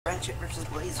Ratchet versus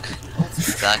Blaze.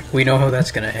 Exactly. We know how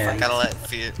that's gonna I end. gotta let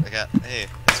fear. I got. Hey,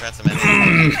 let's rent some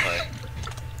energy.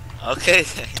 Okay.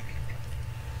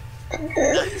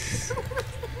 Nice.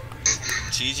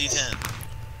 GG10.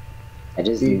 I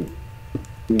just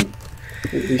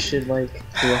we should like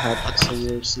do a hypixel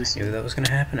I UHC. knew that was gonna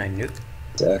happen. I knew.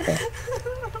 Okay.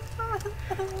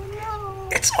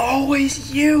 It's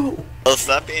always you. Oh,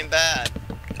 stop being bad.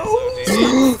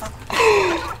 Oh.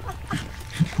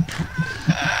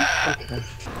 Okay.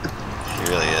 He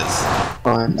really is.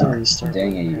 Oh, I have to restart.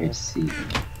 Dang it, UHC.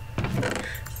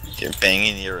 You're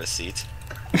banging your receipt.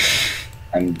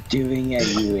 I'm doing a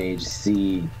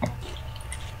UHC.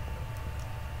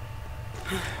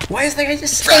 Why is that guy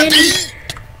just standing?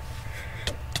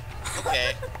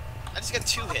 Okay. I just got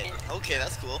 2 hit. Okay,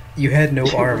 that's cool. You had no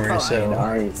armor, so.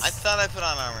 Nice. I thought I put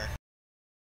on armor.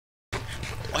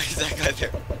 Why is that guy there?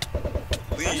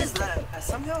 What is Leave. that? I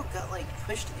somehow got like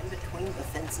pushed in between the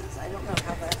fences. I don't know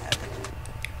how that happened.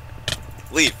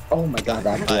 Leave. Oh my god,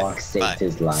 that Bye. block saved Bye.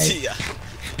 his life. See ya.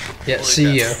 Yeah, Holy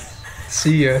see ya. crap.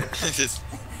 See ya. Just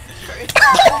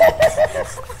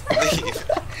leave.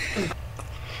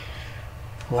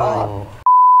 Wow.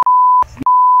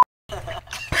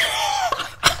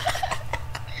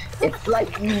 It's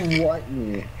like you want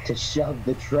me to shove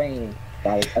the train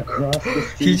like across the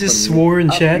street. He just from you, swore in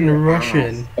up chat in your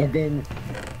Russian. ass, and then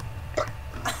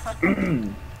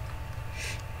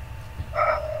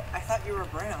I thought you were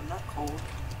brown, not cold.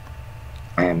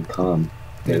 I am calm.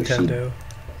 Nintendo.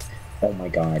 Oh my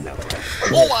god.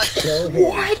 Oh my. Kill him.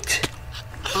 What?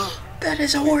 That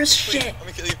is horse shit. Let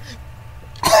me kill you.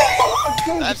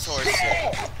 That's horse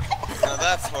shit. No,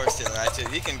 that's horse shit,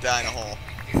 Ratchet. You can die in a hole.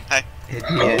 Hi.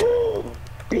 Idiot.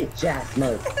 Bitch ass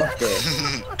motherfucker.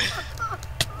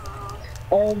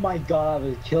 Oh my god, I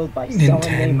was killed by someone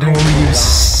named Nintendo, you Black.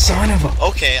 son of a.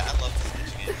 Okay, I love this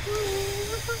bitch again.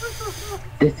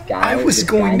 This guy. I was this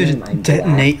going guy to named I'm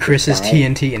detonate Black, Chris's this guy-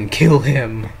 TNT and kill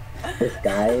him. This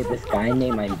guy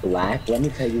named I'm Black, let me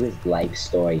tell you his life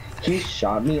story. He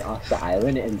shot me off the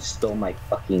island and stole my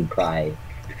fucking pride.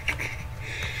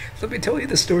 Let me tell you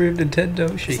the story of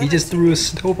Nintendoshi. He just threw a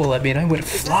snowball at me and I went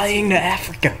flying to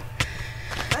Africa.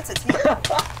 That's a team.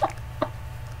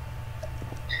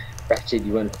 Ratchet,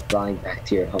 you went flying back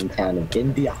to your hometown of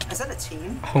India. Is that a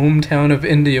team? Hometown of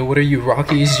India, what are you,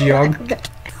 Rocky's Geography?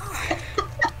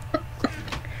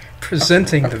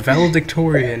 Presenting the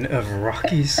valedictorian of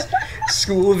Rocky's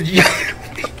School of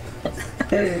Geography.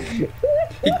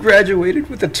 He graduated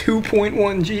with a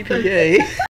 2.1 GPA.